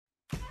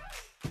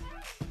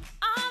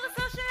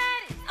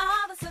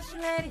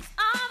social ladies,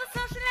 all the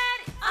social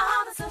ladies,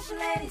 all the social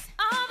ladies,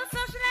 all the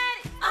social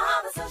ladies,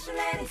 all the social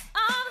ladies,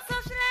 all the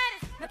social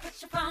ladies. Now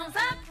put your phones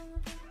up.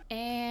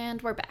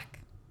 And we're back.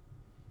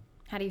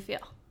 How do you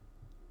feel?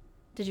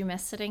 Did you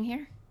miss sitting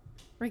here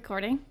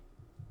recording?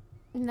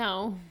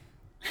 No.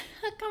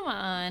 Come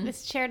on.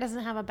 This chair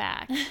doesn't have a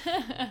back.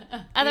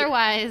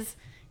 Otherwise,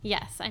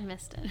 yes, I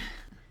missed it.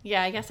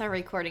 Yeah, I guess our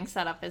recording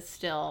setup is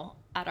still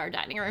at our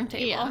dining room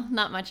table. Yeah.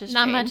 Not much has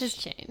Not changed. much has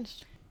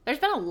changed. There's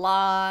been a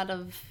lot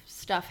of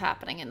stuff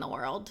happening in the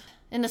world.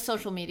 In the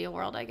social media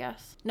world, I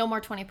guess. No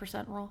more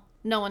 20% rule.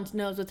 No one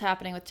knows what's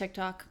happening with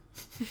TikTok.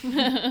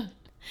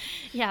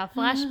 Yeah,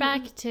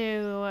 flashback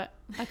to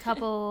a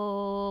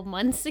couple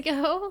months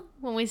ago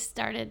when we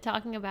started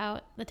talking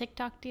about the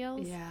TikTok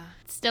deals. Yeah.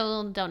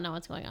 Still don't know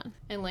what's going on.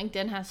 And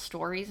LinkedIn has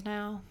stories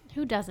now.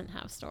 Who doesn't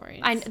have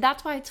stories?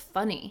 That's why it's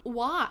funny.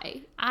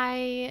 Why?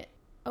 I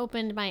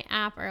opened my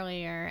app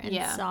earlier and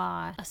Yeah.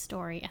 saw a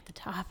story at the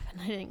top, and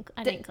I didn't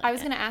click I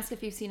was it. going to ask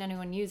if you've seen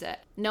anyone use it.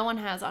 No one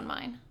has on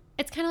mine.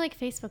 It's kind of like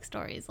Facebook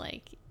stories.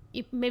 Like,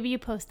 maybe you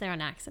post there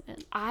on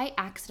accident. I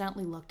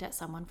accidentally looked at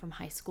someone from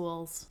high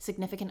school's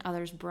significant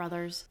other's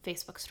brother's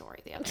Facebook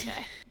story the other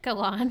day. Go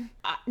on.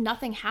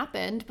 Nothing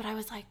happened, but I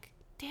was like,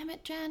 damn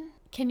it, Jen.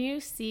 Can you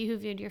see who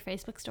viewed your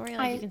Facebook story?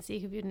 Like, you can see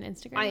who viewed an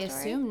Instagram I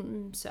story?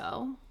 assume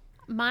so.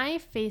 My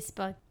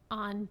Facebook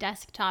on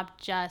desktop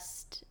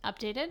just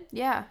updated.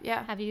 Yeah.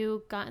 Have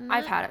you gotten that?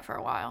 I've had it for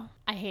a while.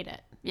 I hate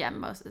it. Yeah,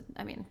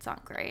 it's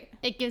not great.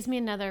 It gives me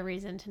another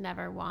reason to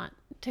never want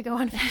to go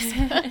on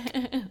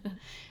Facebook.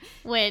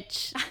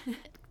 Which,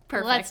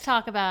 Perfect. let's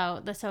talk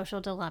about The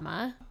Social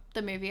Dilemma.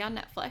 The movie on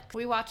Netflix.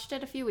 We watched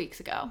it a few weeks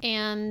ago.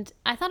 And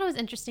I thought it was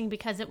interesting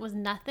because it was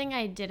nothing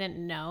I didn't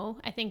know.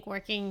 I think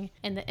working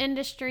in the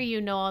industry, you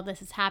know all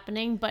this is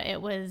happening, but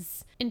it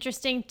was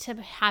interesting to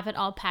have it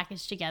all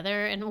packaged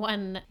together in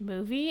one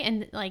movie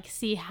and like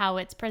see how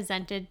it's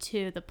presented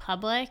to the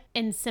public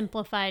in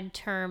simplified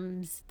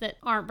terms that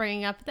aren't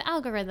bringing up the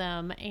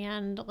algorithm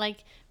and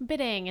like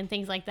bidding and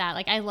things like that.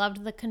 Like, I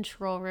loved the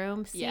control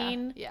room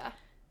scene. Yeah.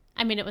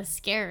 I mean, it was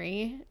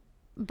scary,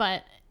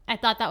 but I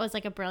thought that was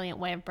like a brilliant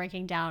way of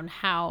breaking down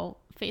how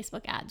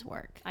Facebook ads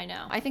work. I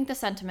know. I think the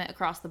sentiment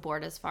across the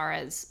board as far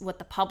as what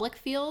the public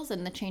feels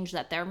and the change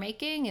that they're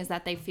making is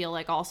that they feel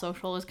like all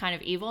social is kind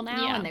of evil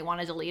now Yeah. and they want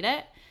to delete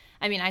it.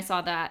 I mean, I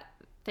saw that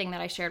thing that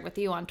I shared with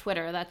you on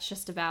Twitter. That's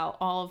just about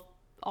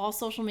all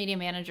social media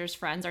managers'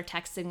 friends are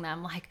texting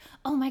them like,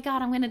 oh my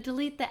God, I'm going to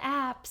delete the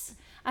apps.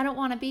 I don't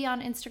want to be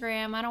on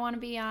Instagram. I don't want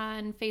to be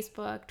on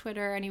Facebook,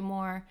 Twitter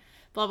anymore.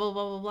 Blah, blah,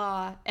 blah, blah,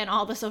 blah. And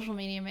all the social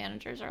media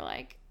managers are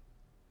like,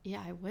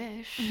 yeah, I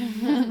wish.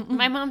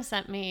 My mom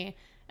sent me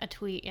a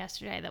tweet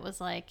yesterday that was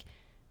like,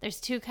 there's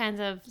two kinds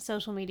of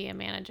social media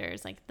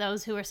managers, like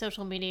those who are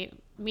social media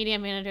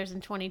managers in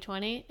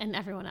 2020 and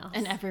everyone else.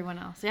 And everyone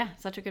else. Yeah,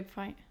 such a good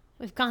point.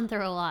 We've gone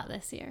through a lot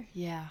this year.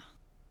 Yeah.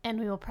 And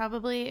we will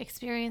probably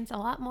experience a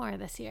lot more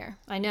this year.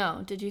 I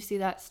know. Did you see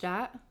that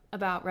stat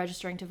about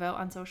registering to vote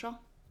on social?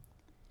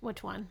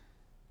 Which one?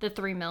 The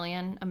 3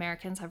 million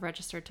Americans have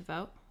registered to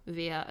vote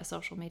via a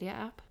social media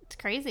app. It's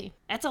crazy.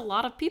 That's a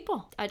lot of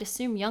people. I'd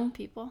assume young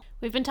people.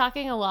 We've been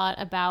talking a lot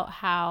about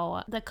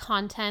how the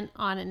content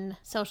on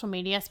social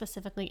media,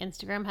 specifically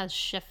Instagram, has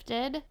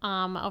shifted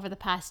over the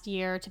past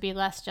year to be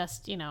less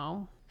just,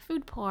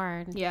 food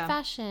porn,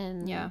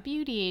 fashion,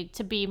 beauty,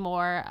 to be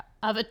more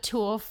of a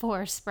tool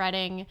for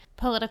spreading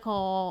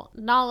political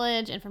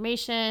knowledge,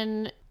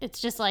 information.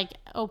 It's just like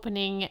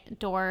opening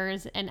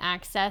doors and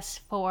access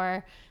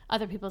for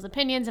other people's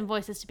opinions and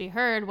voices to be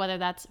heard, whether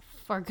that's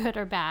for good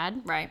or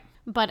bad. Right.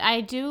 But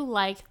I do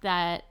like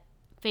that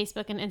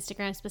Facebook and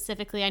Instagram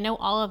specifically, I know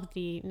all of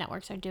the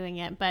networks are doing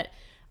it, but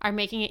are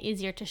making it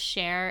easier to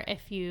share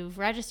if you've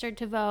registered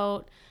to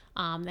vote.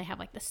 They have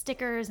like the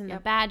stickers and the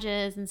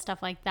badges and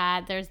stuff like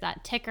that. There's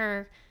that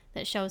ticker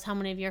that shows how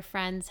many of your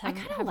friends have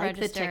like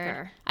registered. The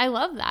ticker. I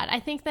love that. I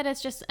think that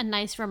it's just a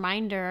nice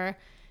reminder.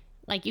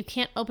 Like, you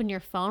can't open your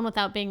phone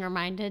without being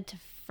reminded to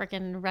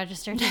freaking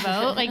register to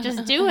vote. Like,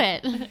 just do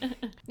it.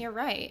 You're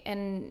right.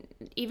 And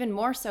even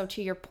more so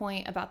to your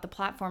point about the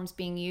platforms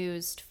being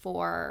used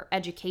for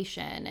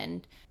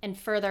education and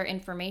further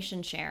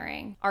information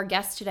sharing. Our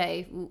guest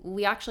today,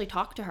 we actually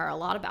talked to her a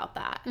lot about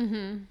that.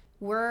 Mm-hmm.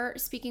 We're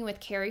speaking with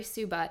Carrie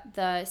Subut,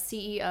 the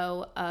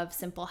CEO of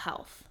Simple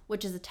Health,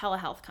 which is a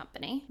telehealth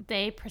company.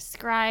 They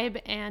prescribe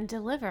and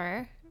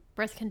deliver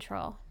birth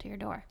control to your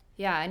door.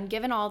 Yeah, and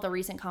given all the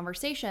recent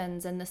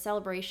conversations and the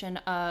celebration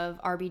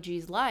of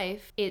RBG's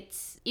life,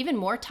 it's even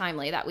more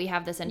timely that we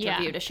have this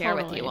interview to share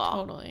with you all.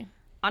 Totally.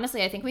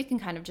 Honestly, I think we can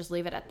kind of just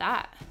leave it at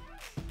that.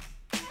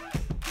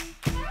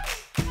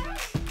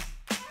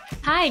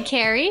 Hi,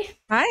 Carrie.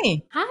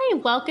 Hi. Hi,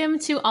 welcome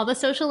to All the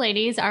Social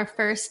Ladies, our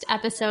first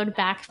episode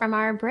back from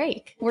our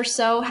break. We're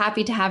so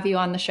happy to have you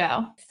on the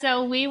show.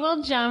 So we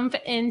will jump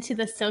into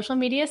the social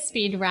media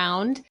speed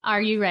round.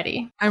 Are you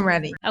ready? I'm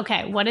ready.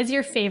 Okay, what is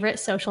your favorite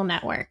social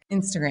network?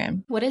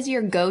 Instagram. What is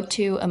your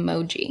go-to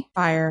emoji?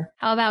 Fire.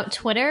 How about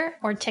Twitter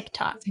or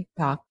TikTok?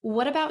 TikTok.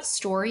 What about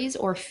stories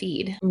or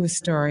feed? Ooh,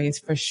 stories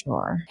for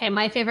sure. Okay,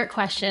 my favorite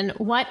question.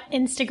 What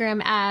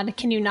Instagram ad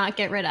can you not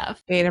get rid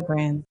of? Beta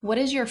brand. What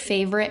is your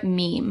favorite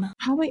meme?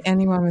 Probably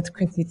anyone with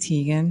Chrissy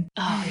Teigen.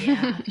 Oh,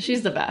 yeah.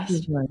 She's the best.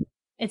 She's right.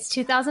 It's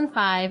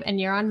 2005 and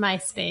you're on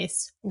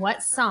MySpace.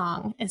 What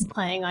song is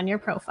playing on your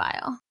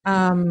profile?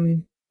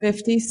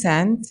 50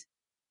 Cent.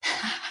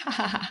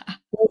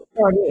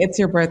 It's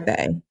your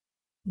birthday.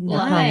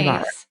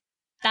 Nice.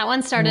 That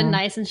one started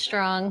nice and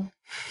strong.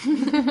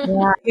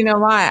 Yeah, you know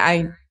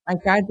why? I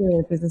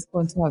graduated business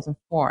school in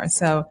 2004,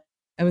 so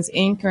I was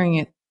anchoring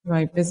it through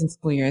my business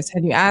school years.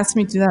 Had you asked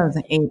me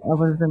 2008, I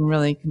would have been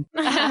really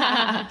confused.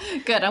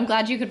 Good. I'm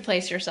glad you could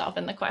place yourself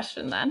in the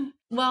question then.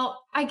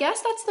 Well, I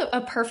guess that's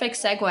a perfect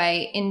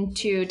segue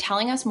into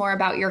telling us more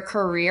about your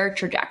career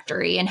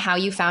trajectory and how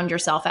you found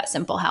yourself at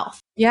Simple Health.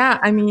 Yeah,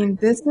 I mean,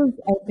 this is,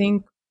 I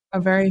think, a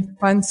very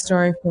fun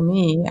story for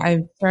me.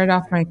 I started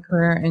off my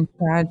career in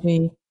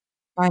strategy,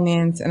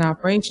 finance, and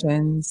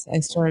operations. I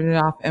started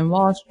off in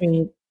Wall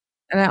Street,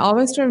 and I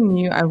always sort of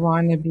knew I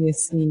wanted to be a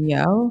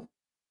CEO.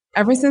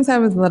 Ever since I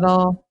was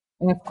little,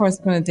 and of course,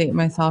 I'm going to date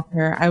myself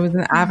here, I was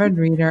an avid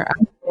reader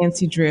of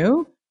Nancy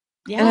Drew.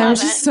 Yeah, and I was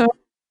just so,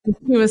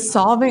 she was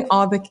solving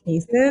all the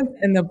cases,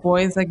 and the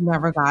boys like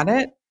never got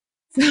it.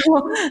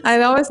 So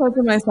I'd always said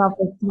to myself,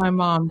 like to my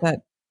mom,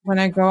 that when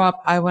I grow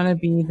up, I want to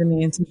be the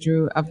Nancy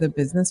Drew of the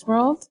business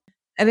world.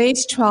 At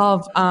age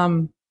 12,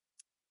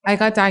 I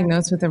got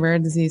diagnosed with a rare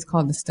disease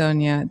called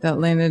dystonia that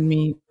landed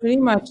me pretty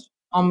much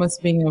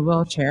almost being in a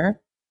wheelchair.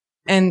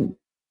 And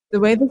the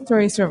way the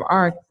story sort of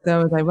arced,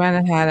 though, is I went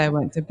ahead, I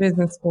went to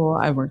business school,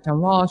 I worked on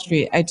Wall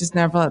Street. I just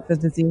never let the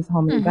disease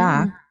hold me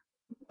back.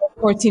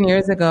 14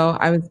 years ago,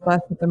 I was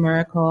blessed with the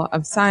miracle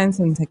of science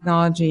and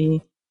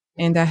technology,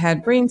 and I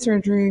had brain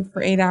surgery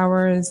for 8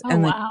 hours.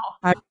 And like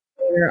 5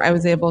 years later, I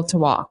was able to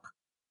walk.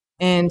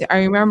 And I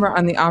remember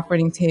on the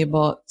operating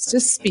table,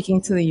 just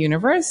speaking to the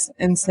universe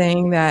and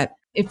saying that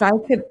if I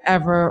could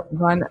ever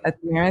run a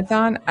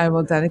marathon, I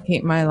will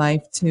dedicate my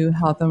life to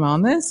health and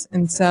wellness.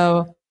 And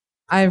so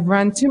I've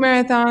run 2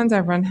 marathons.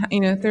 I've run,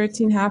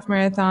 13 half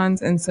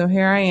marathons. And so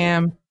here I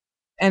am.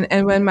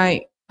 And when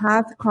my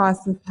path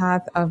crossed the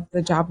path of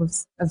the job of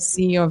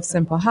CEO of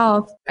Simple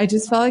Health, I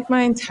just felt like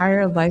my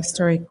entire life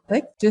story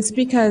clicked just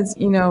because,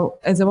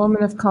 as a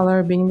woman of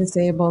color, being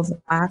disabled,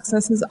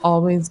 access has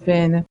always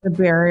been the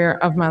barrier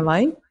of my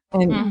life.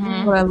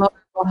 And what I love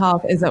about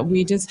health is that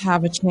we just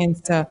have a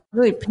chance to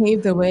really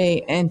pave the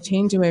way and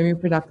change the way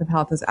reproductive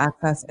health is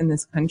accessed in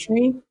this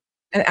country.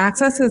 And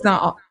access is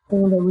not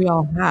something that we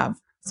all have.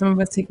 Some of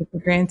us take it for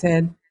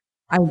granted.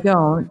 I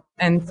don't.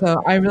 And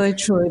so I really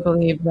truly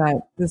believe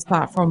that this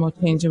platform will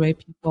change the way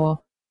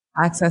people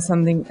access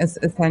something as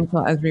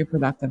essential as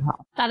reproductive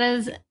health. That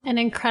is an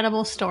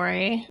incredible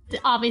story.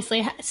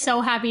 Obviously,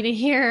 so happy to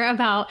hear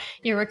about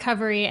your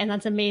recovery, and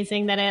that's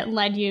amazing that it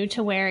led you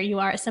to where you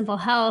are at Simple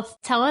Health.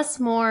 Tell us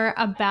more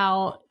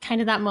about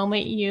kind of that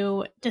moment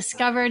you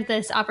discovered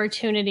this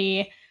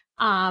opportunity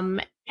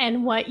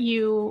and what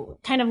you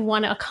kind of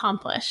want to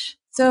accomplish.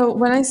 So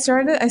when I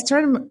started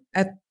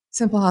at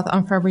Simple Health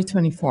on February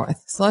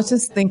 24th. So let's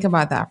just think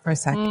about that for a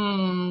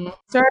second.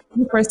 Started as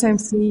the first time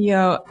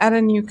CEO at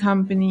a new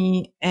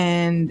company,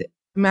 and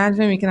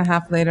imagine a week and a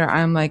half later,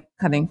 I'm like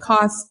cutting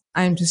costs.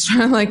 I'm just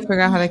trying to figure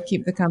out how to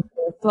keep the company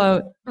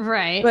afloat.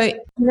 Right. But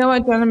you know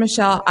what, Jen and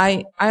Michelle,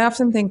 I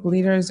often think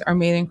leaders are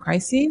made in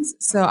crises.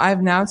 So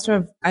I've now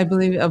I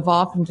believe,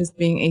 evolved from just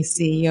being a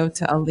CEO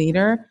to a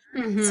leader.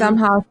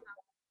 Somehow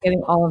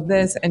getting all of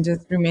this and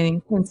just remaining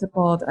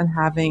principled and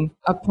having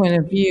a point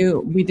of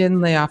view. We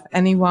didn't lay off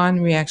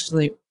anyone. We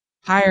actually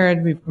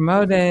hired, we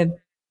promoted,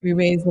 we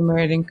raised the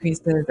merit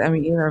increases, and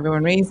we gave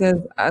everyone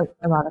raises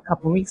about a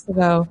couple of weeks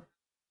ago.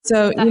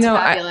 So, That's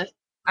fabulous.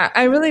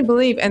 I really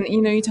believe, and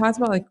you talked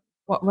about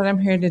what I'm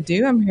here to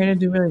do. I'm here to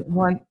do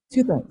really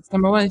two things.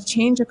 Number one is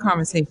change the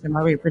conversation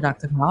about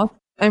reproductive health.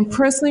 And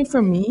personally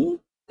for me,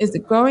 is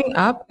that growing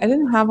up, I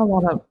didn't have a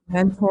lot of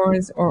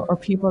mentors or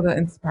people that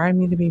inspired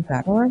me to be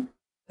better.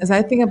 As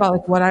I think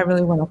about what I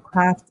really want to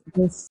craft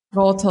this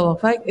role to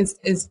look like is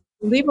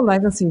leave a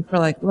legacy for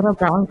little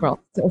brown girls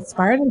to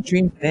aspire to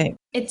dream big.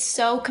 It's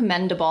so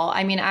commendable.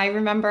 I mean, I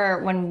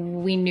remember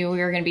when we knew we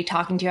were going to be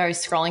talking to you, I was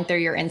scrolling through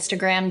your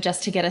Instagram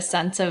just to get a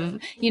sense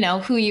of,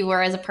 who you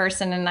were as a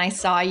person. And I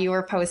saw you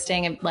were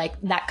posting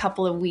that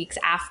couple of weeks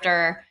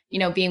after,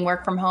 being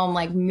work from home,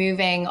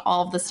 moving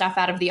all of the stuff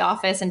out of the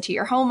office into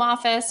your home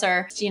office,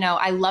 or,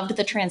 I loved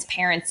the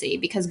transparency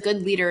because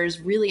good leaders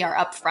really are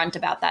upfront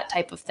about that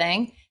type of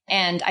thing.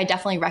 And I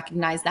definitely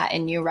recognize that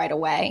in you right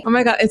away. Oh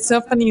my God, it's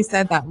so funny you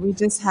said that.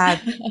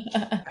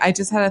 I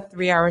just had a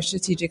 3-hour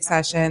strategic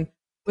session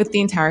with the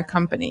entire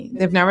company.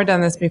 They've never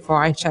done this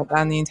before. I shut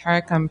down the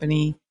entire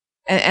company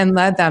and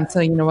led them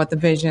to, what the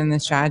vision and the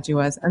strategy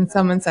was. And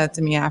someone said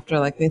to me after,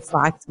 like, they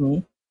Slacked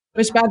me,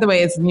 which, by the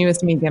way, is the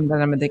newest medium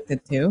that I'm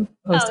addicted to,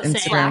 post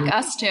Instagram. Slack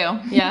us too.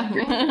 Yeah.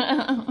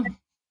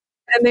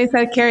 And they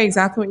said, Carrie,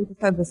 exactly what you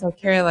said. They said,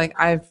 Carrie, like,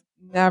 I've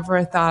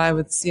never thought I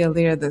would see a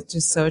leader that's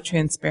just so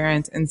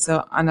transparent and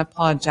so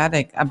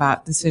unapologetic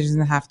about decisions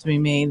that have to be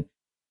made.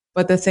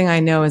 But the thing I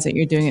know is that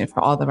you're doing it for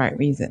all the right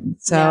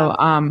reasons. So,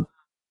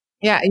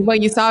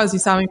 what you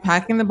saw me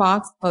packing the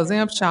box, closing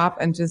up shop,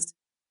 and just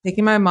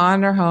taking my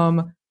monitor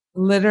home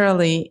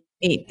literally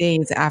 8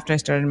 days after I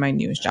started my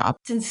newest job.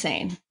 It's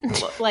insane.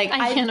 Like,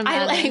 I can't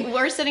imagine.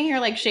 We're sitting here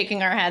like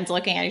shaking our heads,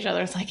 looking at each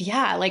other. It's like,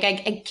 yeah, like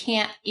I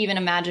can't even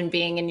imagine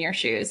being in your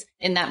shoes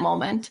in that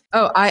moment.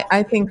 Oh,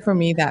 I think for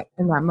me that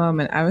in that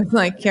moment, I was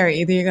like, Carrie,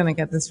 either you're going to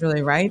get this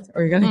really right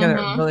or you're going to get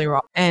it really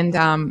wrong. And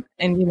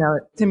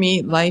to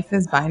me, life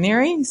is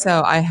binary.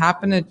 So I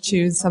happened to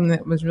choose something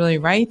that was really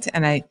right.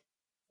 And I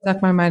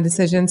stuck by my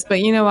decisions. But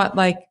you know what?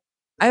 Like,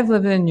 I've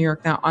lived in New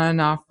York now on and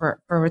off for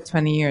over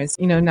 20 years,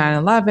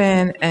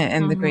 9/11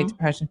 and the Great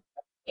Depression,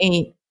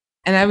 8.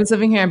 And I was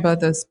living here at both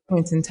those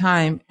points in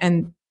time.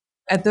 And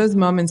at those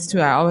moments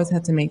too, I always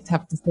had to make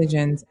tough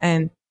decisions,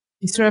 and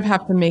you sort of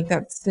have to make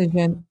that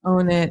decision,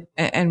 own it,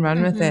 and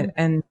run with it.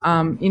 And,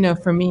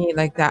 for me,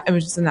 like that, it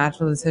was just a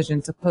natural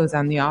decision to close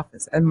down the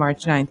office on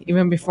March 9th,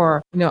 even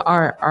before,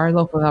 our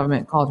local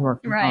government called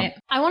work from home.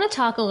 I want to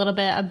talk a little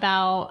bit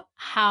about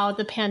how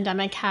the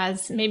pandemic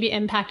has maybe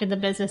impacted the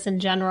business in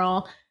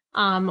general.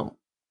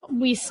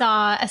 We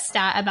saw a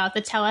stat about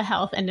the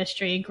telehealth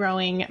industry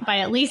growing by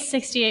at least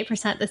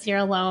 68% this year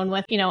alone,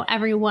 with,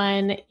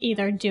 everyone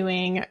either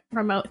doing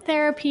remote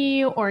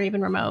therapy or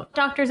even remote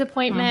doctor's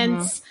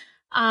appointments.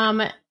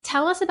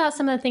 Tell us about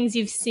some of the things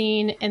you've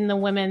seen in the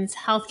women's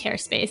healthcare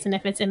space and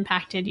if it's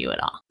impacted you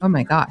at all. Oh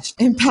my gosh.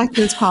 Impact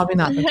is probably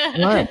not the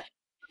word.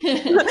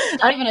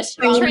 Not even a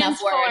strong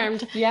enough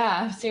word.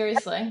 Yeah,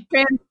 seriously.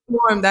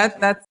 Transformed.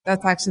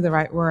 That's actually the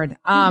right word.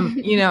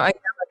 I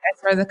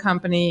started the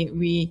company.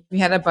 We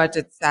had a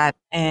budget set,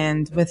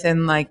 and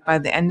within by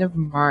the end of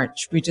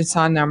March, we just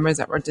saw numbers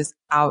that were just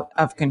out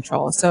of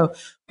control. So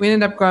we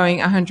ended up growing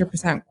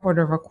 100%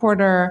 quarter over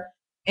quarter.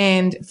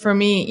 And for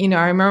me,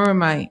 I remember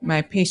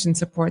my patient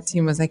support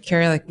team was like,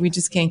 Carrie, we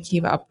just can't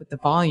keep up with the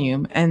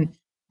volume. And,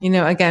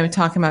 again, we're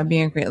talking about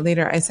being a great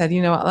leader. I said,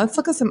 let's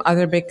look at some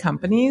other big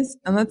companies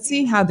and let's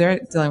see how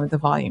they're dealing with the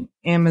volume.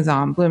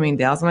 Amazon,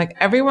 Bloomingdale's. I'm like,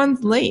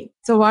 everyone's late.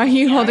 So why are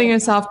you holding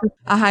yourself to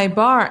a high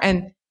bar?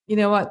 And you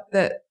know what?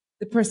 The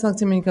person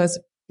looked at me and goes,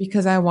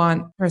 because I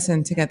want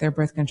person to get their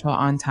birth control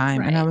on time.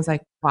 Right. And I was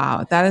like,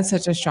 wow, that is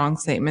such a strong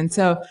statement.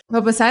 So,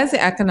 but besides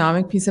the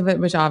economic piece of it,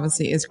 which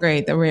obviously is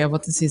great that we're able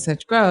to see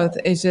such growth,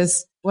 is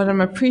just what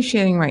I'm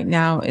appreciating right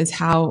now is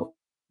how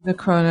the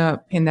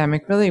corona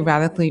pandemic really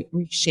radically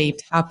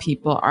reshaped how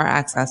people are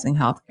accessing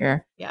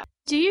healthcare. Yeah.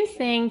 Do you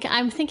think,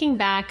 I'm thinking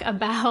back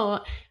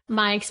about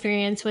my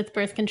experience with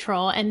birth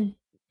control and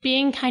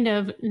being kind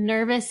of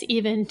nervous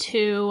even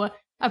to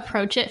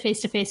approach it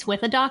face to face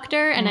with a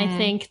doctor. And I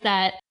think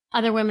that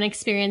other women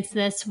experience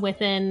this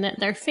within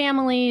their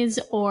families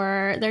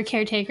or their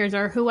caretakers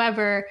or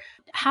whoever.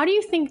 How do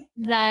you think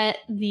that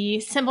the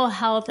Simple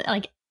Health,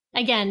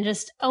 again,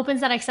 just opens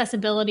that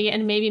accessibility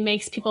and maybe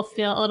makes people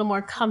feel a little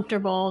more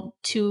comfortable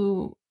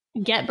to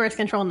get birth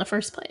control in the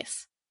first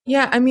place?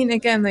 Yeah. I mean,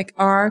 again,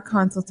 our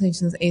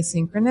consultation is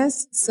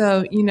asynchronous.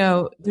 So,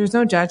 there's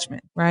no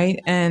judgment,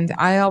 right? And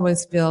I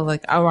always feel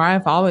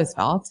I've always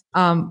felt,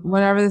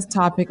 whenever this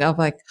topic of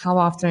how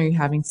often are you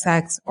having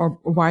sex or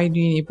why do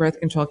you need birth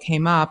control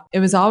came up, it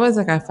was always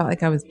I felt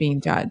like I was being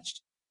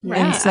judged. Right,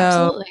 and so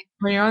absolutely.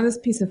 When you're on this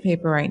piece of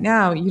paper right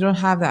now, you don't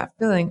have that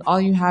feeling. All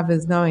you have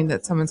is knowing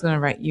that someone's going to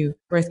write you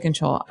birth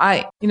control.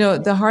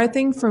 The hard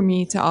thing for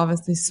me to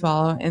obviously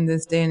swallow in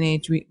this day and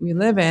age we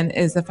live in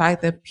is the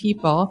fact that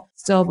people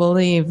still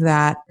believe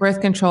that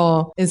birth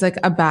control is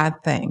a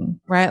bad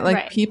thing, right?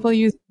 Right. People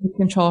use birth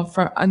control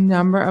for a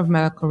number of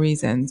medical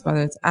reasons,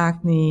 whether it's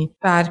acne,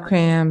 bad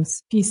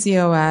cramps,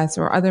 PCOS,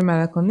 or other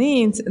medical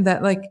needs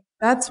that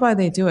that's why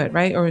they do it,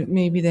 right? Or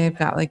maybe they've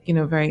got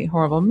very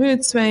horrible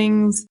mood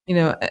swings,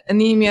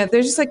 anemia.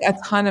 There's just a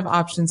ton of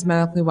options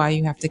medically why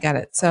you have to get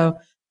it. So,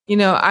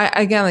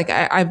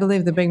 I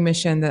believe the big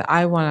mission that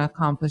I want to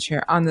accomplish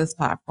here on this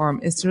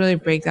platform is to really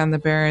break down the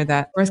barrier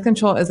that birth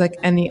control is like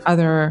any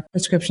other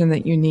prescription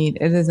that you need.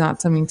 It is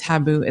not something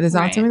taboo. It is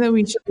not something that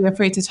we should be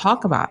afraid to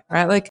talk about,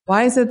 right?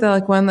 Why is it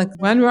that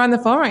when we're on the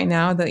phone right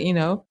now that,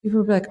 people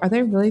will be like, are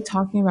they really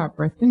talking about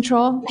birth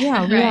control?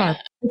 Yeah, we are.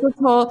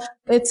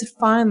 It's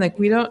fine.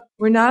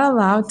 We're not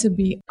allowed to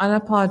be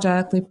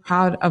unapologetically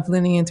proud of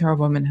leaning into our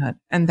womanhood.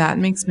 And that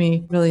makes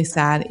me really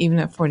sad, even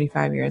at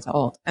 45 years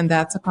old. And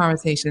that's a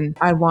conversation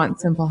I want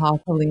Simple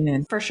Health to lean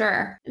in. For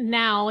sure.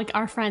 Now,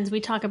 our friends,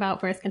 we talk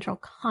about birth control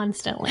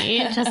constantly,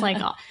 just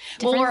well,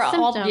 we're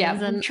all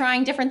and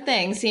trying different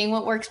things, seeing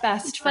what works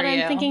best for you. But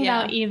I'm thinking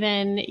about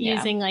even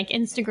using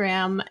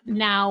Instagram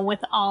now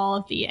with all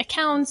of the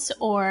accounts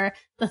or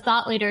the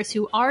thought leaders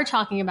who are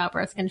talking about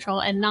birth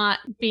control and not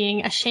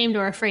being ashamed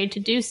or afraid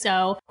to do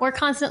so. We're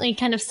constantly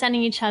constantly kind of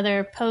sending each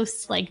other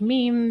posts like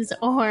memes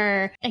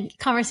or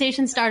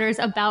conversation starters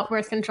about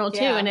birth control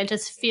too. And it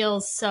just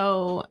feels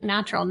so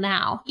natural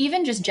now.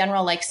 Even just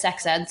general like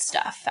sex ed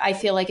stuff, I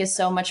feel like is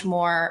so much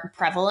more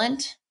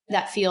prevalent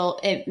that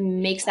it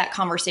makes that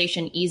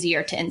conversation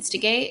easier to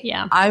instigate.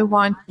 Yeah. I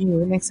want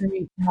you next time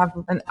you have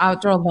an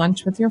outdoor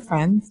lunch with your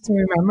friends to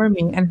remember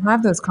me and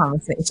have those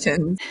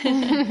conversations.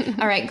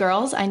 All right,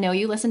 girls, I know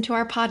you listen to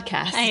our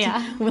podcast.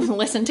 Yeah. We'll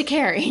listen to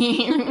Carrie.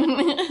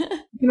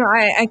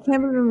 I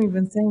can't believe I'm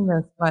even saying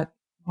this, but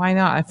why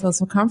not? I feel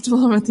so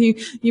comfortable with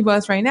you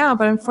both right now,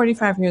 but I'm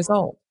 45 years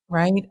old,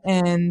 right?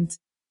 And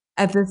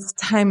at this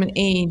time and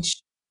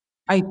age,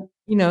 things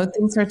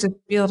start to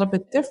be a little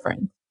bit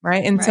different.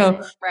 Right. And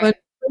so when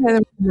I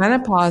had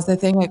menopause, I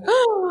think like,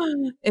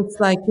 it's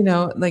like,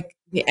 like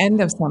the end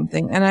of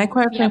something. And I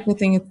quite frankly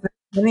think it's the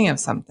beginning of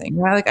something,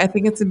 right? Like, I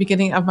think it's the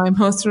beginning of my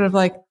most sort of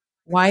like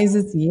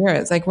wisest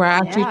years, like where I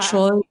actually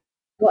truly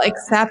will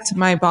accept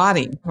my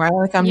body, right?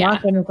 Like I'm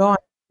not going to go on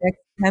the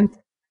next 10th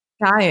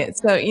diet.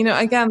 So,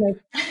 again, like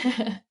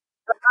I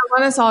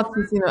want us all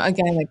to,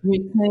 again, like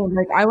reclaim,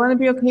 like I want to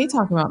be okay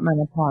talking about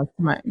menopause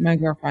to my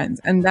girlfriends.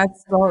 And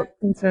that's still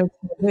considered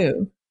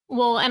taboo.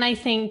 Well, and I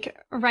think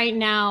right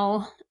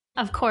now,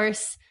 of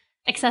course,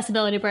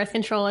 accessibility birth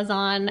control is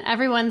on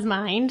everyone's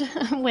mind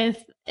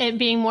with it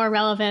being more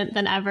relevant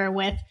than ever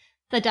with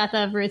the death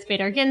of Ruth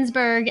Bader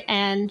Ginsburg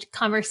and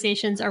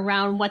conversations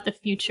around what the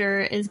future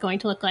is going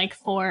to look like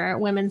for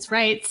women's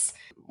rights.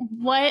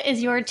 What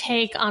is your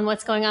take on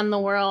what's going on in the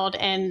world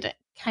and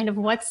kind of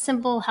what's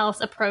Simple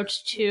Health's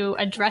approach to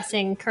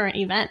addressing current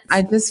events?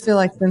 I just feel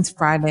like since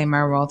Friday,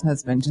 my world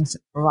has been just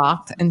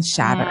rocked and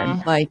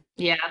shattered.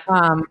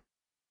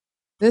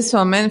 This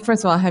woman,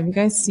 first of all, have you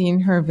guys seen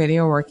her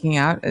video working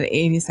out at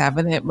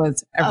 87? It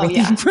was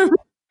everything for me.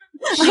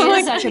 She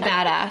is such a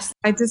badass.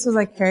 I just was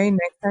like, Carrie,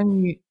 next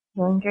time you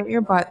don't get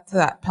your butt to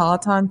that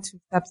Peloton 2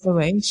 steps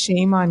away,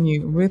 shame on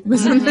you. Ruth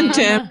was in the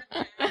gym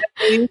at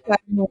 87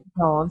 years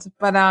old.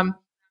 But,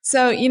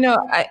 so,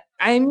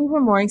 I'm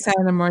even more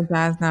excited and more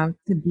jazzed now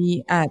to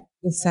be at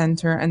the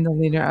center and the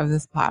leader of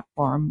this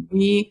platform.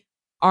 We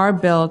are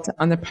built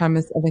on the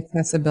premise of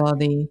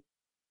accessibility.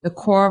 The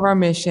core of our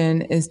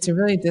mission is to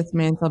really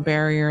dismantle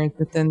barriers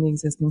within the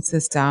existing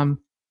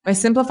system by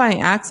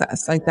simplifying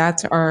access. Like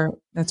that's our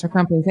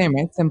company's name,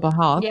 right? Simple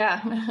Health.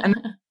 Yeah. And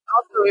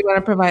also we want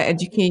to provide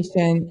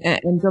education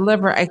and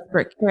deliver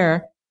expert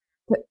care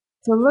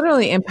to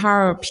literally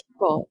empower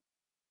people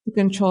to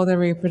control their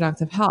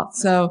reproductive health.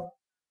 So,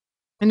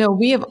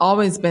 we have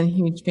always been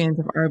huge fans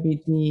of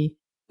RBG.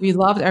 We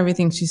loved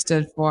everything she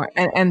stood for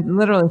and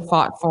literally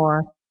fought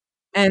for.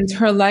 And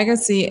her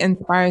legacy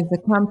inspires the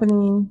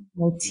company,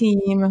 my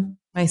team,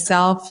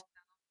 myself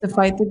to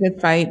fight the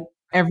good fight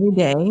every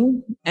day.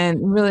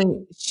 And really,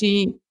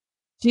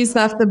 she's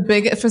left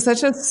for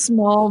such a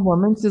small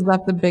woman, she's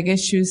left the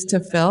biggest shoes to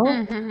fill.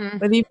 Mm-hmm.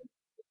 But even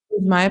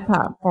with my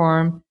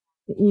platform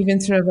to even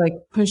sort of like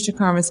push the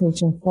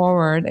conversation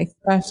forward,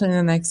 especially in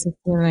the next 60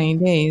 to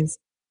 90 days,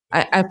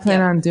 I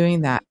plan on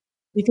doing that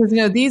because,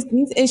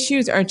 these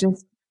issues are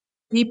just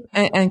deep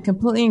and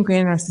completely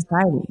ingrained in our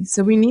society.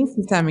 So we need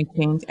systemic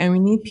change and we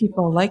need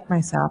people like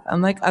myself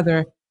and like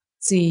other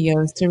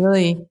CEOs to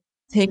really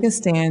take a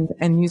stand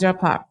and use our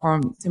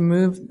platform to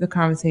move the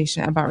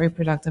conversation about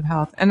reproductive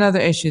health and other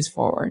issues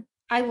forward.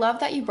 I love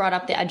that you brought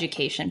up the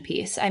education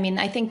piece. I mean,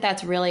 I think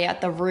that's really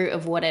at the root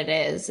of what it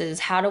is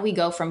how do we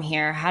go from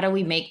here? How do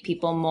we make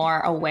people more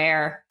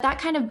aware? That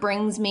kind of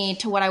brings me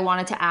to what I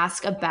wanted to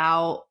ask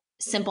about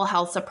Simple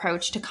Health's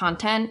approach to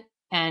content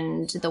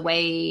and the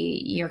way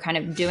you're kind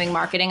of doing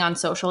marketing on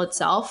social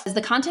itself.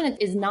 The content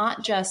is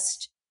not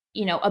just,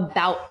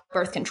 about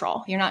birth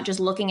control. You're not just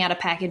looking at a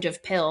package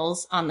of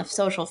pills on the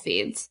social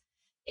feeds.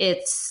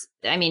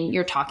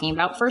 You're talking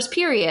about first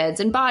periods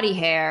and body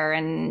hair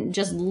and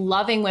just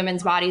loving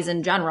women's bodies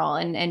in general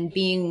and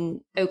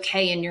being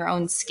okay in your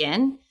own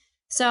skin.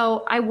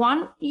 So I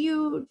want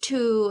you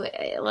to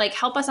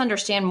help us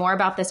understand more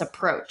about this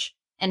approach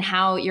and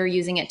how you're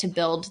using it to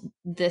build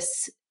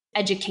this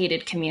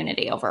educated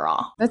community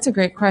overall? That's a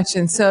great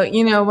question. So,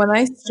 when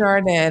I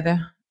started,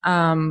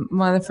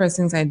 one of the first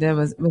things I did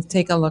was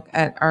take a look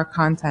at our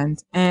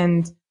content.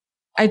 And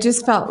I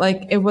just felt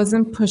like it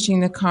wasn't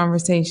pushing the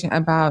conversation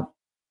about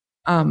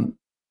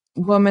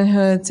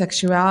womanhood,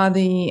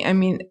 sexuality. I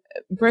mean,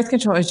 birth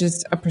control is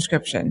just a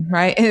prescription,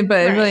 right?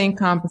 But it really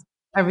encompasses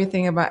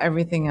everything about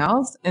everything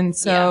else. And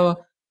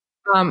so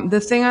the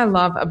thing I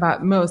love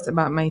most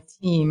about my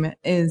team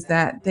is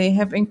that they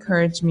have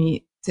encouraged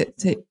me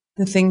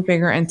to think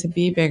bigger and to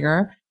be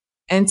bigger.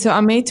 And so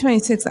on May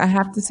 26th, I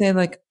have to say,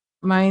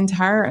 my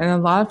entire and a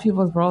lot of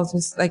people's worlds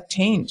just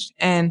changed.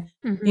 And,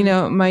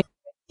 my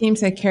team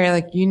said,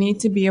 Carrie, you need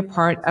to be a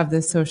part of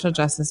this social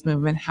justice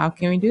movement. How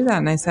can we do that?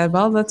 And I said,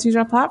 well, let's use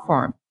our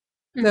platform.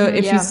 So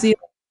if you see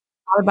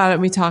a lot about it,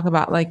 we talk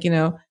about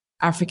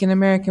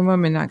African-American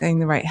women not getting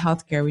the right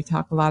healthcare. We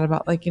talk a lot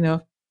about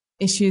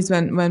issues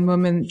when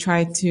women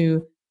try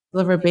to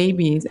deliver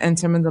babies and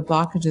some of the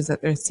blockages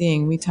that they're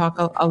seeing. We talk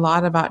a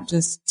lot about,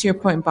 just to your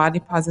point, body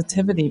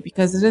positivity,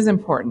 because it is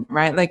important,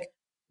 right? Like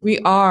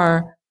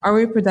our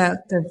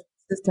reproductive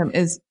system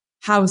is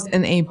housed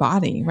in a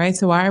body, right?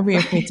 So why are we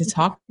afraid to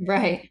talk?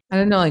 Right. I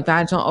don't know, like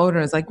vaginal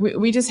odors, like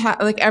we just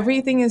have, like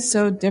everything is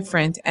so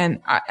different.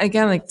 And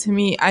again, like to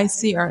me, I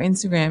see our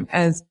Instagram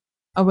as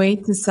a way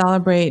to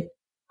celebrate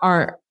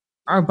our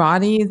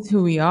bodies,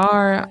 who we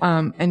are,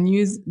 and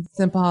use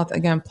Simple Health,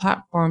 again,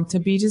 platform to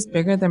be just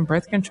bigger than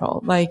birth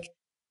control. Like,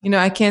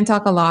 I can't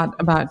talk a lot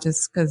about,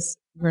 just because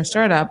we're a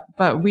startup,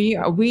 but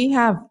we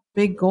have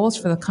big goals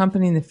for the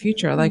company in the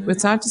future. Like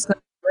it's not just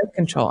birth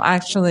control.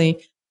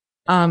 Actually,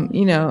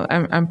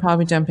 I'm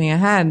probably jumping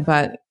ahead,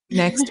 but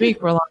next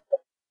week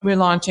we're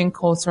launching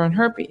cold sore and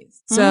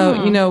herpes.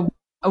 So,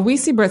 we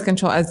see birth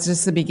control as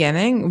just the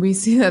beginning. We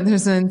see that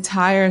there's an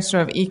entire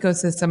sort of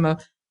ecosystem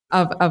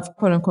of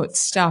quote unquote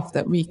stuff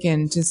that we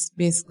can just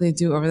basically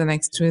do over the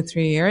next 2 to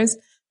 3 years,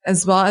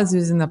 as well as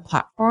using the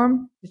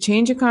platform to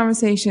change the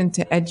conversation,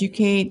 to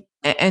educate,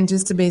 and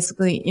just to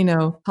basically,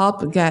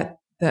 help get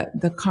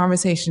the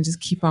conversation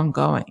just keep on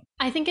going.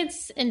 I think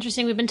it's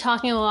interesting. We've been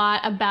talking a lot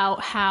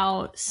about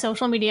how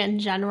social media in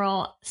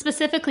general,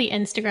 specifically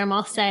Instagram,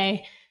 I'll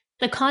say,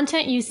 the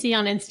content you see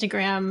on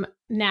Instagram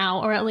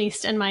now, or at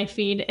least in my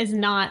feed, is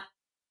not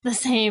the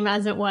same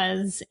as it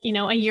was,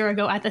 a year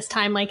ago at this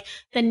time. Like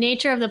the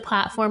nature of the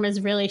platform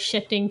is really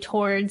shifting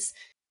towards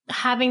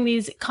having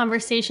these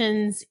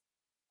conversations,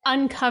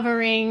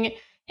 uncovering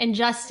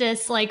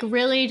injustice, like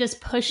really just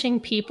pushing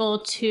people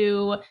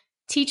to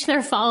teach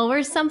their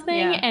followers something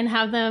and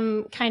have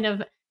them kind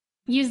of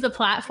use the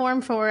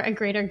platform for a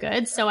greater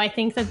good. So I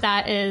think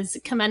that is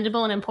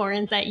commendable and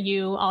important that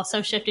you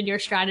also shifted your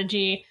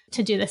strategy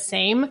to do the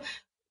same.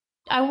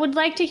 I would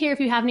like to hear if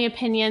you have any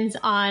opinions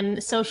on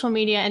social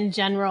media in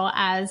general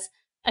as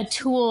a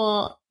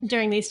tool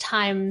during these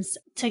times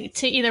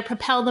to either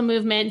propel the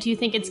movement. Do you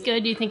think it's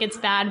good? Do you think it's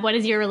bad? What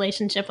is your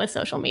relationship with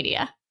social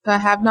media? So I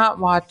have not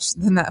watched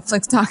the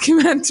Netflix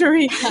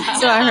documentary,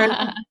 so I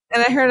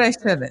heard I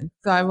shouldn't,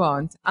 so I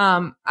won't.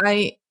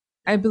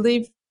 I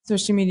believe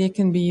social media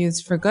can be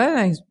used for good, and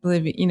I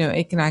believe,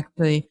 it can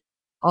actually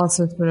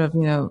also sort of,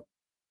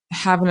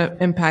 have an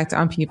impact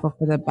on people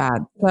for the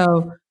bad.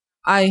 So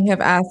I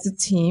have asked the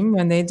team,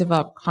 when they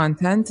develop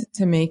content,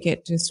 to make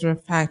it just sort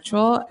of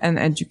factual and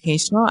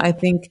educational. I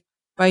think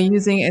by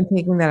using and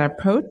taking that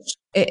approach,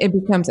 it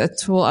becomes a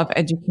tool of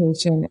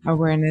education,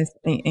 awareness,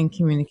 and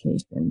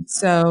communication.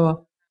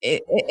 So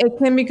it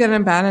can be good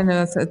and bad. I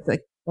know it's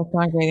like, that's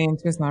not a great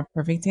answer. It's not a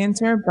perfect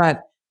answer,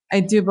 but I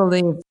do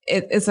believe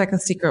it's like a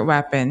secret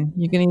weapon.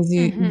 You can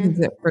use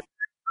it for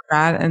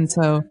bad. And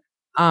so,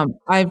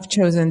 I've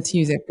chosen to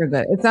use it for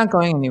good. It's not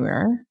going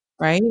anywhere,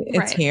 right?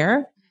 It's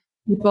here.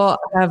 People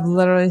have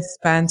literally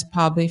spent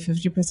probably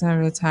 50%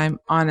 of the time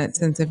on it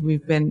since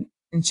we've been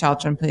in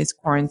shelter in place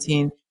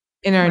quarantine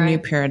in our new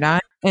paradigm.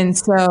 And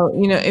so,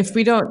 if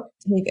we don't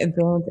take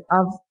advantage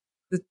of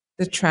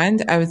the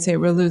trend, I would say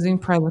we're losing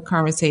part of the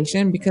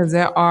conversation, because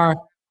there are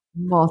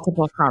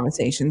multiple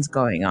conversations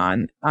going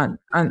on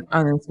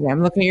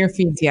Instagram. Look at your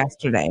feeds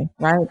yesterday,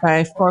 right?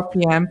 By 4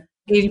 p.m.,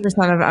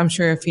 80% of it, I'm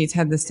sure your feeds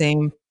had the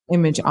same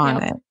image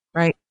on it,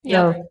 right?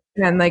 So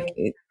then,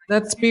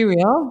 let's be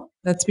real.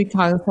 Let's be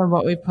cognizant of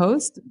what we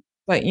post,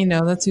 but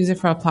let's use it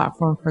for a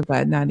platform for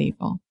good, not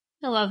evil.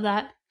 I love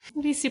that.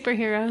 Be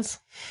superheroes.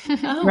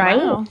 Oh, right?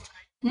 Wow.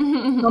 I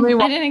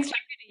didn't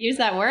expect you to use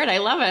that word. I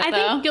love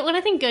it. When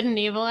I think good and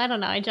evil, I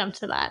don't know. I jumped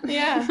to that.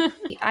 Yeah.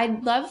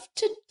 I'd love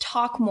to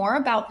talk more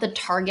about the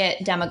target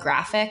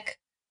demographic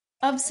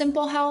of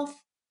Simple Health.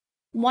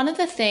 One of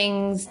the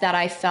things that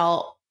I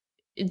felt,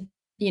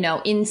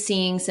 in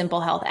seeing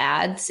Simple Health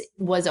ads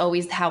was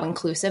always how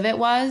inclusive it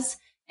was.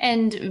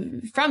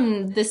 And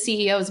from the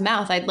CEO's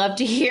mouth, I'd love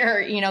to hear,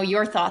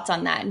 your thoughts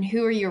on that, and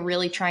who are you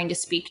really trying to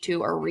speak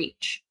to or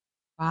reach?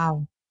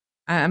 Wow.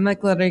 I'm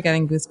like literally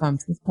getting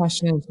goosebumps. This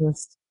question is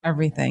just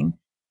everything.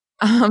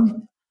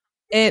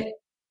 It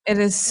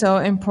is so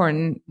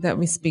important that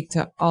we speak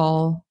to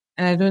all,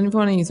 and I don't even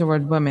want to use the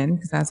word women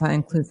because that's not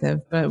inclusive,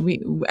 but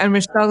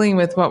we're struggling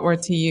with what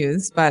word to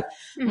use, but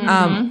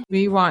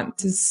we want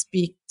to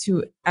speak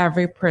to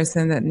every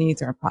person that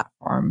needs our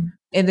platform.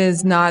 It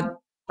is not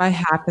by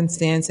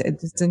happenstance.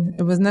 It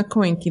wasn't a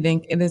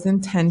coinkydink. It is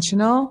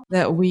intentional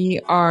that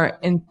we are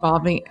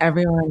involving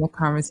everyone in the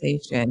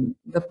conversation.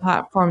 The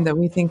platform that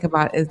we think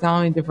about is not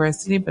only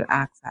diversity, but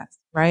access,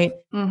 right?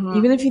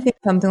 Even if you think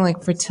something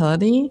like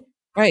fertility,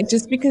 right?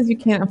 Just because you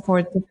can't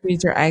afford to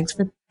freeze your eggs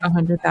for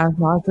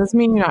 $100,000 doesn't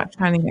mean you're not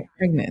trying to get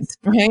pregnant,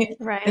 right?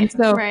 Right. And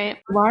so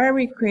why are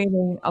we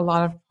creating a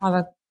lot of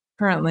products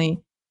currently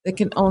that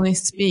can only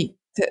speak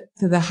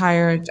to the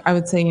higher, I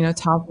would say,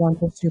 top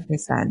 1% to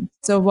 2%.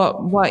 So what,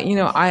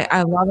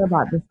 I love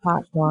about this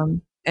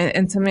platform,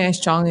 and something I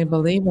strongly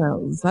believe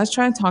in, is let's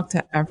try and talk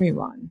to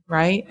everyone,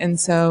 right? And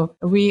so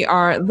we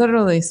are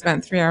literally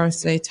spent 3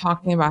 hours today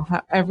talking about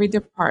how every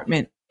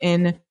department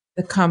in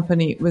the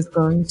company was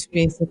going to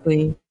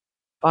basically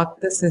buck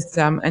the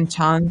system and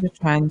challenge the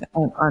trend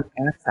on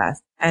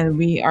access. And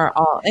we are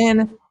all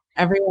in.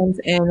 everyone's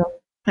in.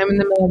 I'm in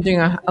the middle of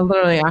doing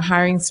literally a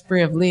hiring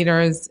spree of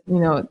leaders.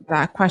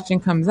 That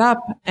question comes up,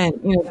 and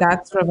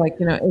that's sort of like,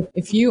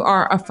 if you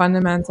are a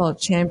fundamental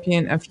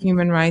champion of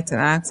human rights and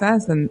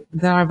access, and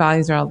then our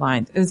values are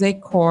aligned. It is a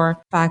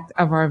core fact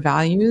of our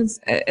values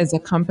as a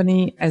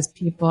company, as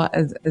people,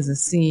 as a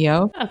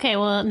CEO. Okay,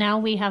 well, now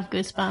we have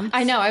goosebumps.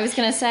 I know. I was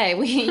gonna say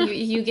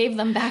you gave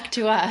them back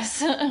to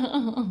us.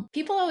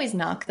 People always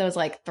knock those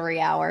like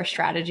 3-hour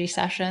strategy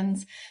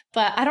sessions.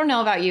 But I don't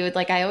know about you.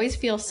 Like, I always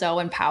feel so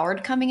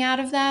empowered coming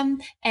out of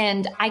them.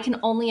 And I can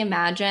only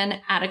imagine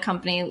at a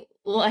company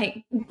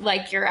like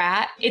you're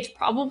at, it's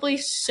probably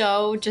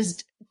so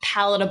just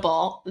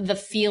palatable, the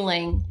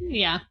feeling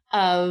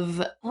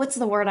of, what's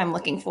the word I'm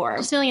looking for?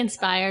 Just feeling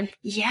inspired.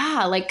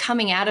 Yeah, like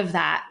coming out of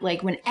that,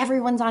 like when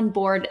everyone's on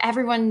board,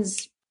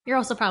 You're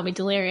also probably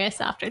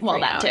delirious after 3 well,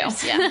 that hours.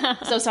 too. Yeah.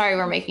 So sorry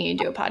we're making you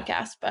do a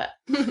podcast, but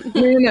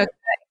No.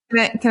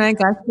 Can I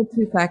guess for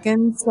 2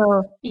 seconds?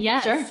 So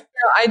yes. Sure.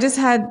 I just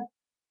had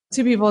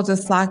 2 people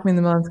just Slack me in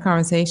the middle of the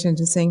conversation,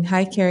 just saying,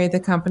 "Hi, Carrie, the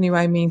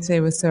company-wide meeting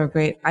today was so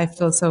great. I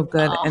feel so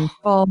good and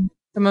full."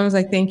 Someone was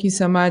like, "Thank you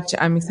so much.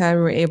 I'm excited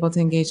we were able to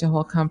engage the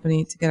whole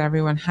company to get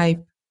everyone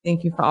hyped.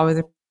 Thank you for always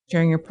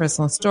sharing your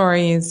personal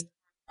stories,"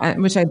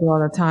 which I do all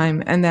the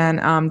time. And then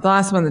the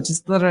last one that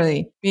just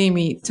literally made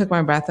me took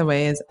my breath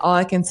away is, all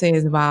I can say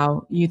is,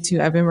 wow, you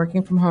two. I've been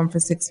working from home for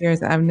 6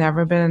 years. I've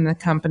never been in a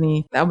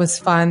company that was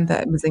fun,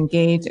 that was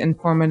engaged,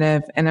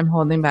 informative, and I'm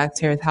holding back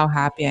tears how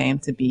happy I am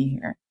to be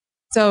here.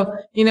 So,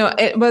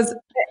 it was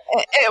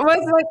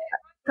like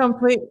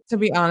complete, to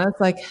be honest,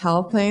 like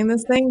hell playing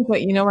this thing.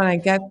 But when I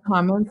get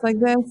comments like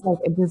this, like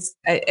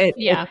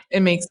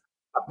it makes it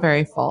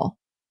very full.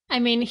 I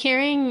mean,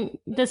 hearing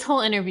this whole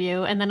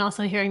interview and then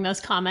also hearing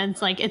those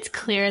comments, like, it's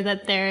clear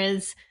that there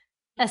is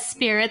a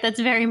spirit that's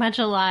very much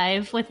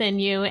alive within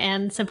you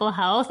and Simple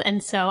Health.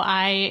 And so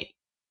I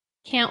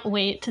can't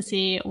wait to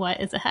see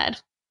what is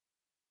ahead.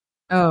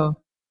 Oh,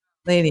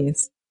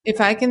 ladies, if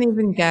I can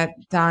even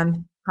get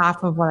done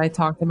half of what I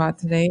talked about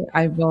today,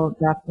 I will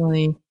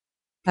definitely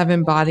have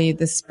embodied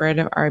the spirit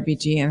of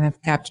RBG and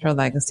have kept her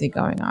legacy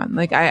going on.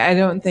 Like, I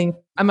don't think,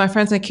 my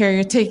friends like, "Carrie,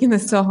 you're taking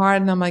this so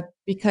hard." And I'm like,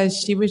 because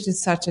she was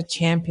just such a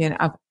champion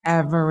of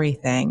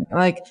everything.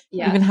 Like,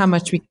 even how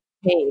much we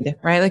paid,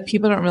 right? Like,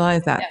 people don't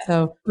realize that. Yeah.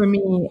 So for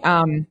me,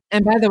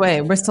 and by the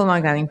way, we're still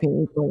not getting paid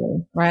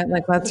equally, right?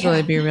 Like, let's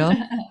really be real.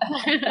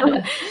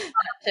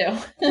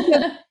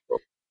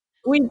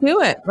 We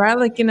do it, right?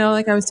 Like,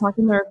 like I was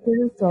talking to her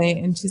recruiter today,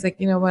 and she's like,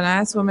 when I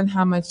ask women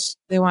how much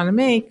they want to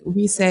make,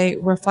 we say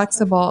we're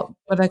flexible,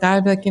 but a guy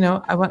would be like,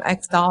 I want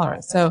X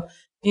dollars. So,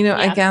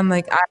 again,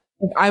 like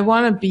I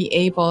want to be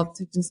able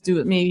to just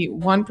do maybe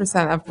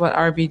 1% of what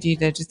RBG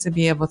did, just to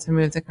be able to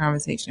move the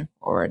conversation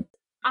forward.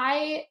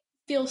 I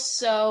feel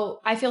so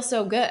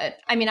good.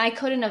 I mean, I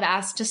couldn't have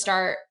asked to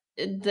start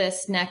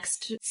this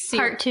next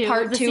part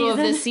two of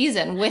this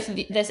season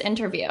with this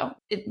interview.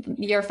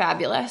 You're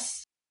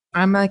fabulous.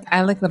 I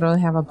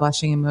literally have a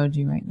blushing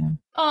emoji right now.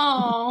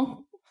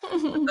 Oh,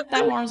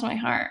 that warms my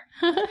heart.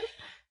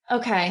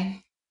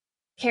 Okay.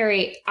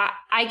 Carrie,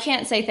 I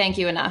can't say thank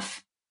you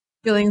enough.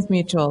 Feelings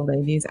mutual,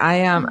 ladies. I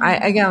can't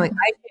thank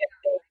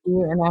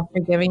you enough for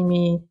giving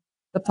me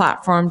the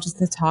platform just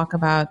to talk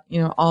about,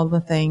 all the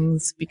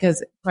things,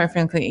 because quite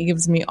frankly, it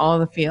gives me all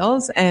the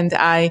feels. And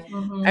I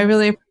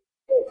really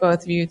appreciate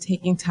both of you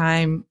taking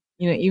time,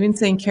 even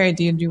saying, "Carrie,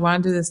 do you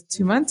want to do this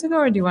 2 months ago,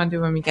 or do you want to do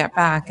it when we get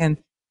back?" And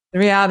the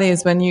reality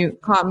is, when you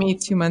caught me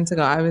 2 months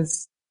ago, I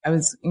was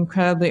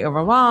incredibly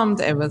overwhelmed.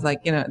 It was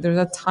like, there's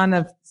a ton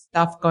of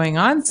stuff going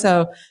on.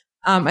 So,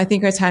 I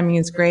think our timing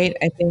is great.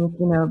 I think,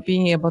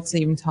 being able to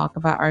even talk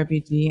about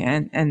RBG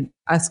and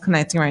us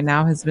connecting right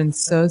now has been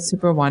so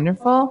super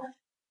wonderful.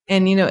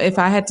 And, if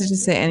I had to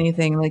just say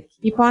anything, like,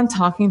 keep on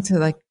talking to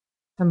like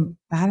some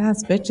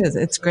badass bitches.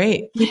 It's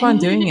great. Keep on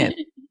doing it.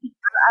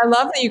 I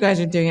love that you guys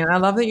are doing it. I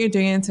love that you're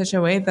doing it in such a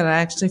way that I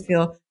actually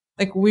feel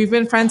like we've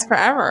been friends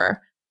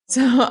forever. So,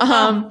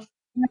 that's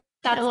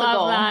the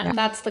goal. That.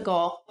 That's the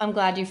goal. I'm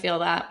glad you feel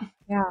that.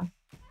 Yeah.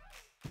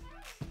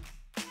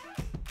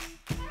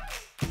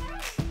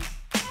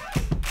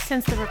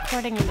 Since the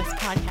recording of this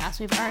podcast,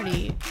 we've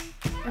already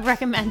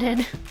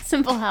recommended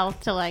Simple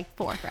Health to like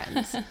 4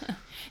 friends.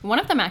 One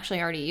of them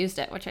actually already used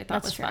it, which I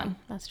thought was fun.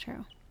 That's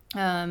true.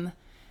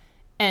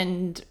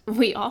 And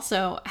we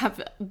also have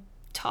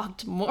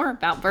talked more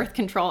about birth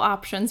control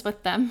options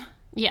with them.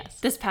 Yes.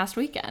 This past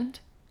weekend.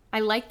 I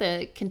like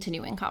the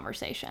continuing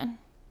conversation.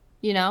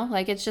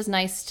 Like, it's just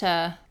nice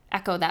to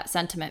echo that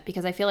sentiment,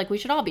 because I feel like we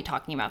should all be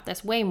talking about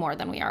this way more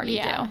than we already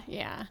do.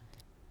 Yeah.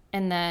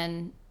 And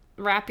then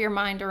wrap your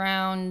mind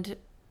around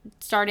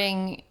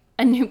starting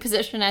a new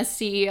position as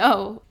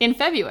CEO in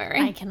February.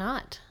 I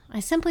cannot.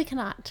 I simply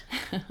cannot.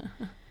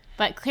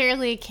 But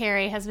clearly,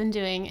 Carrie has been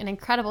doing an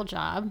incredible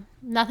job.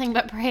 Nothing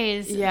but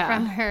praise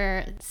from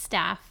her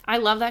staff. I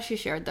love that she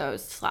shared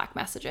those Slack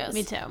messages.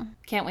 Me too.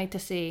 Can't wait to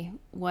see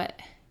what...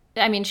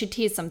 I mean, she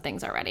teased some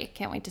things already.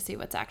 Can't wait to see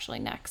what's actually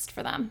next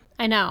for them.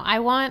 I know. I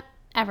want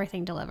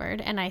everything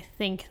delivered. And I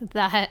think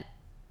that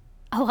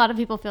a lot of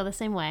people feel the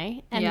same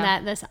way, and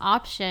that this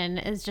option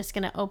is just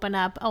going to open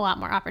up a lot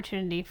more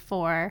opportunity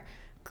for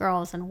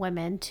girls and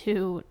women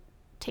to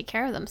take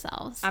care of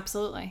themselves.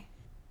 Absolutely.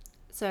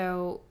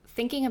 So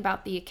thinking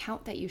about the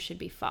account that you should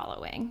be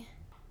following,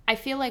 I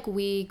feel like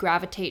we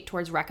gravitate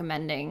towards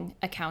recommending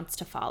accounts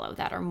to follow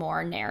that are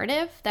more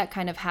narrative, that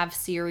kind of have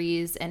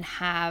series and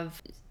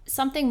have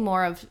something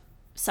more of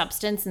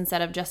substance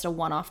instead of just a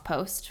one-off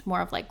post,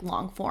 more of like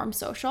long form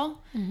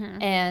social.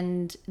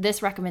 And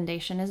this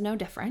recommendation is no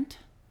different.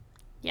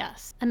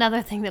 Yes.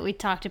 Another thing that we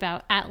talked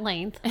about at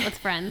length with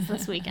friends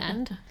this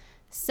weekend.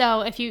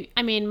 So if you,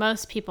 I mean,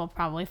 most people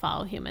probably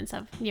follow Humans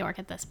of New York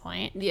at this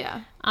point.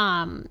 Yeah.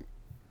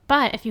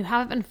 But if you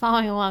haven't been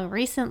following along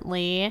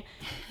recently,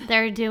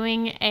 they're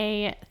doing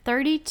a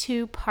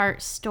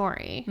 32-part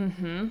story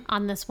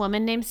on this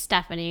woman named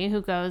Stephanie,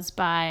 who goes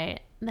by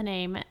the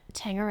name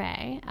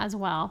Tangeray as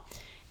well.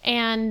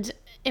 And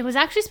it was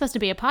actually supposed to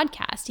be a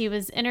podcast. He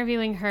was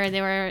interviewing her. They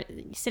were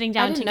sitting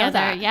down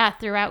together,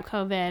 throughout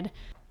COVID.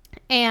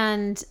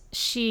 And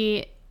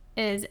she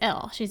is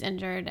ill. She's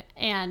injured.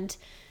 And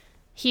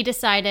he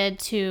decided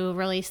to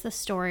release the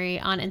story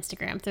on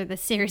Instagram through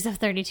this series of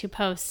 32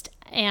 posts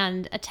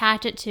and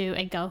attach it to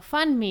a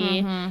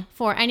GoFundMe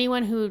for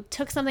anyone who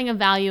took something of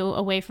value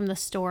away from the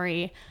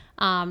story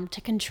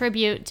to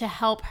contribute to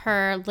help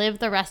her live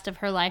the rest of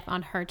her life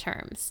on her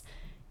terms.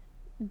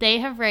 They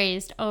have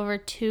raised over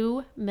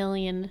 $2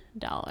 million.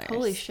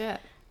 Holy shit.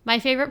 My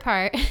favorite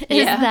part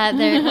is that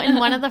in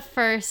one of the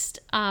first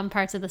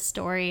parts of the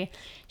story,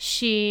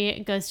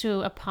 she goes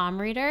to a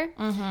palm reader,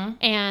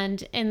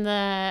 and in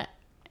the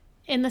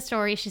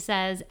story, she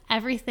says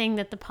everything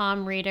that the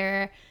palm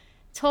reader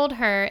told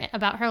her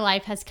about her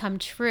life has come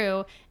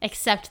true,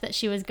 except that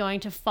she was going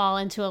to fall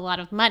into a lot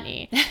of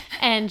money.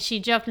 And she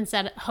joked and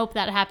said, "Hope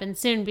that happens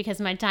soon because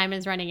my time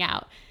is running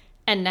out."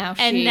 And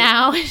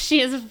now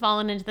she has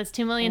fallen into this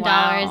 $2 million.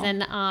 Wow.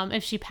 And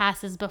if she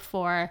passes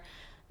before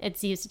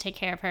it's used to take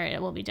care of her,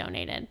 it will be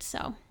donated.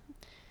 So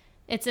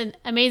it's an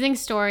amazing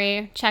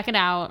story. Check it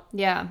out.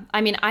 Yeah.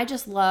 I mean, I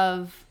just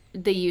love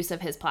the use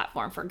of his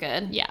platform for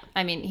good. Yeah.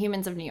 I mean,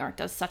 Humans of New York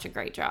does such a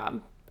great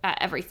job at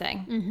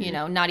everything, you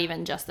know, not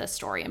even just this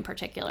story in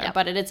particular,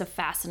 but it is a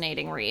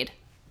fascinating read.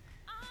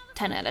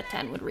 10 out of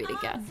 10 would read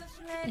again.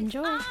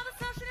 Enjoy. All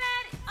the social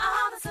ladies,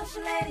 all the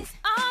social ladies,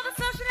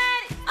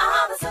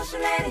 all the social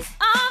ladies,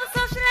 all the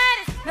social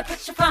ladies. Now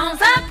put your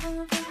phones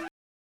up.